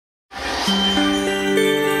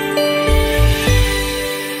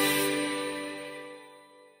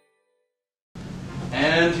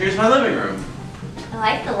And here's my living room. I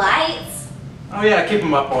like the lights. Oh yeah, I keep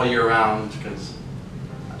them up all year round because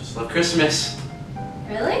I just love Christmas.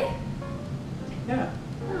 Really? Yeah.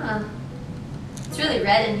 Huh. It's really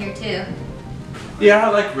red in here too. Yeah, I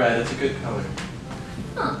like red. It's a good color.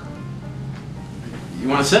 Huh. You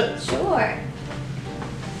want to sit? Sure.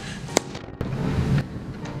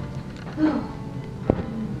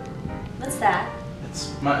 What's that?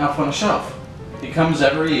 It's my elf on a shelf. He comes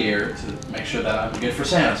every year to make sure that I'm good for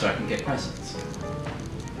Santa so I can get presents.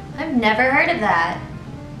 I've never heard of that.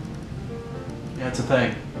 Yeah, it's a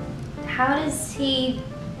thing. How does he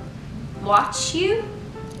watch you?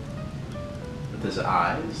 With his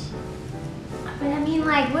eyes. But I mean,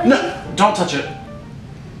 like, what? No, don't touch it.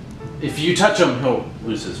 If you touch him, he'll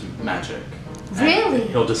lose his magic. Really?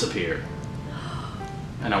 He'll disappear.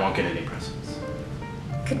 And I won't get any presents.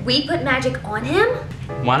 Could we put magic on him?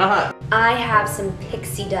 Why not? I have some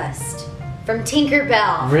pixie dust from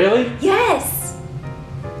Tinkerbell. Really? Yes.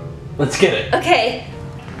 Let's get it. Okay.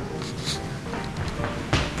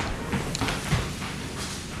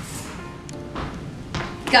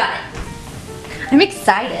 Got it. I'm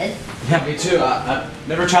excited. Yeah, me too. I've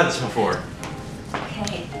never tried this before.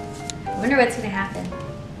 Okay. I wonder what's gonna happen.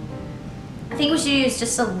 I think we should use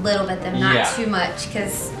just a little bit though, not too much,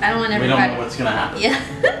 because I don't want everybody. We don't know what's gonna happen. Yeah.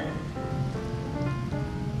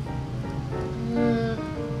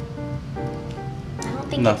 I don't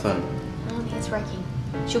think. Nothing. I don't think it's working.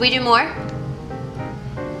 Should we do more?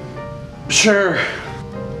 Sure.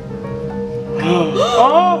 Oh!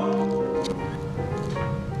 Oh.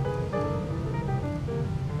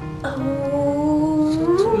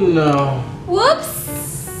 No.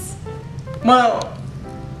 Whoops. Well,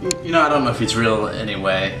 you know, I don't know if he's real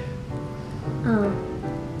anyway. Oh.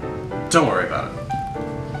 Don't worry about it.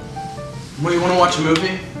 Well, you want to watch a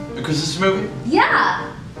movie? A Christmas movie?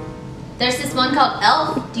 Yeah. There's this one called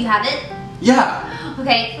Elf. Do you have it? Yeah.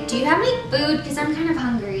 Okay. Do you have any food? Because I'm kind of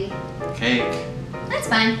hungry. Cake. That's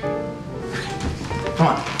fine. Come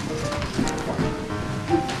on.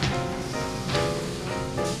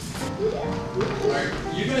 Are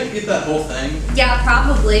you gonna eat that whole thing? Yeah,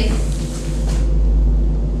 probably.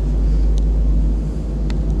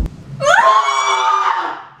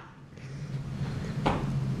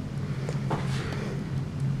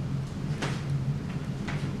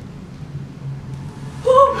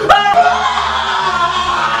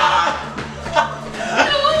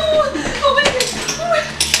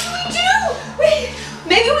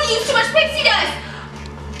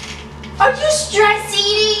 Are you stress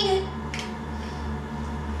eating?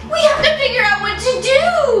 We have to figure out what to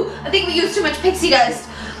do. I think we used too much pixie dust.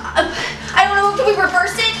 I don't know. Can we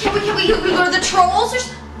reverse it? Can we go to the trolls?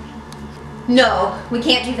 No, we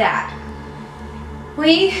can't do that.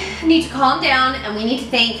 We need to calm down and we need to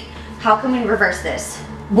think, how can we reverse this?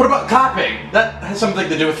 What about clapping? That has something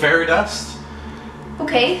to do with fairy dust.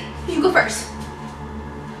 Okay, you go first.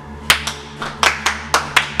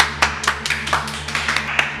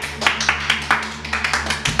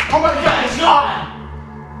 Oh my God, it's gone!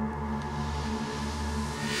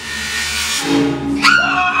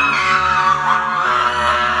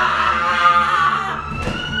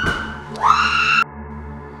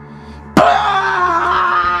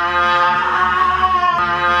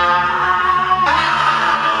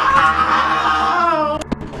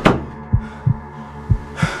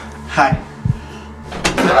 Hi.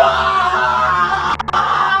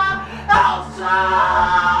 Elsa!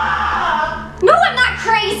 No, I'm not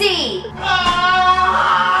crazy!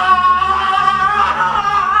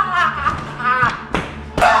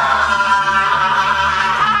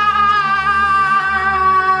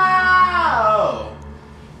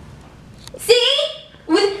 See?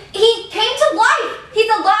 He came to life! He's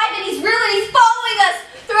alive and he's real and he's following us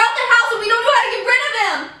throughout the house and we don't know how to get rid of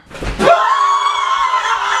him!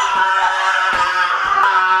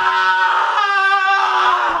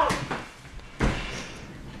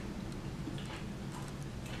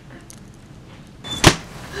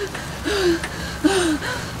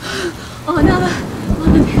 Anna!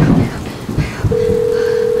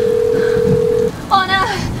 Anna!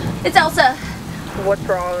 It's Elsa. What's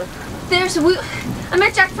wrong? I'm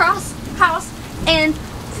at Jack Frost's house and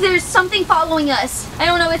there's something following us. I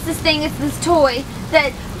don't know, it's this toy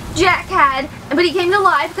that Jack had, but he came to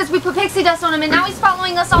life because we put pixie dust on him and now he's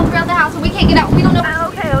following us all throughout the house and we can't get out. We don't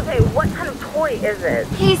know. Okay, what kind of toy is it?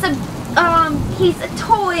 He's a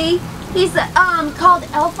toy. He's called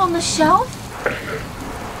Elf on the Shelf.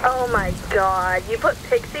 Oh my God, you put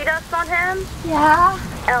pixie dust on him? Yeah.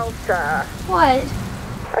 Elsa. What?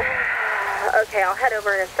 Okay, I'll head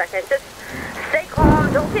over in a second. Just stay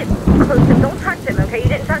calm. Don't get close to him. Don't touch him, okay? You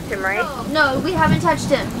didn't touch him, right? No, we haven't touched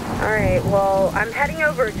him. Alright, well, I'm heading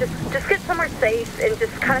over. Just get somewhere safe and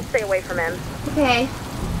just kind of stay away from him. Okay.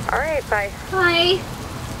 Alright, bye. Bye.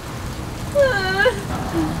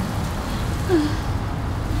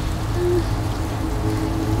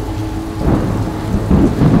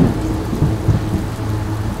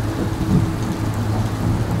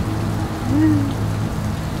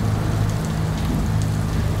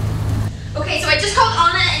 Okay, so I just called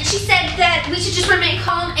Anna and she said that we should just remain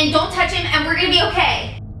calm and don't touch him and we're gonna be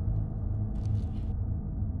okay.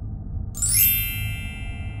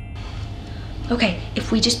 Okay,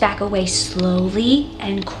 if we just back away slowly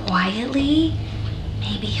and quietly,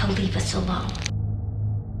 maybe he'll leave us alone.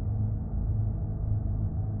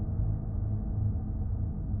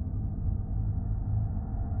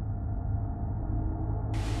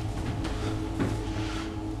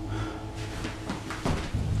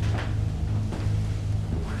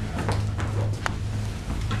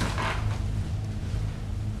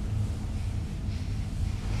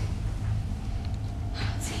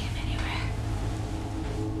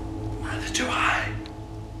 Too high.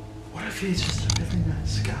 What if he's just a really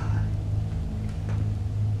nice guy?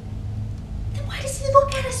 Then why does he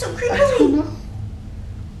look at us so I creepily? don't know.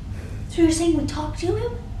 So you're saying we talk to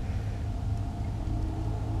him?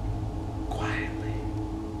 Quietly.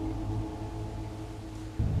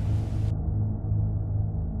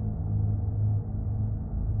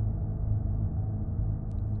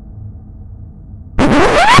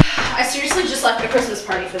 I seriously just left a Christmas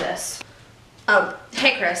party for this.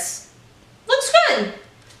 Hey Chris. Looks good.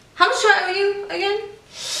 How much do I owe you again?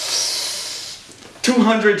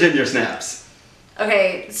 200 ginger snaps.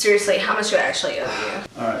 Okay, seriously, how much do I actually owe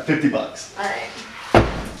you? All right, $50. Alright.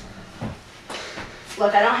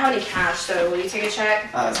 Look, I don't have any cash, so will you take a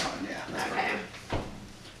check? That's fine, yeah. That's Okay. Do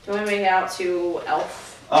you want me to make it out to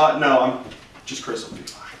Elf? fine. No, I'm just Chris will be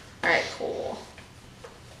fine. Alright, cool.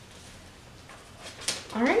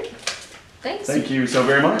 Alright. Thanks. Thank you so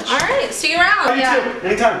very much. Alright, see you around. Oh, you too.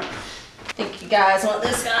 Anytime. I think you guys want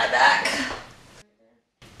this guy back.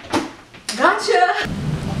 Gotcha.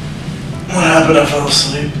 What happened? I fell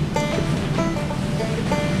asleep.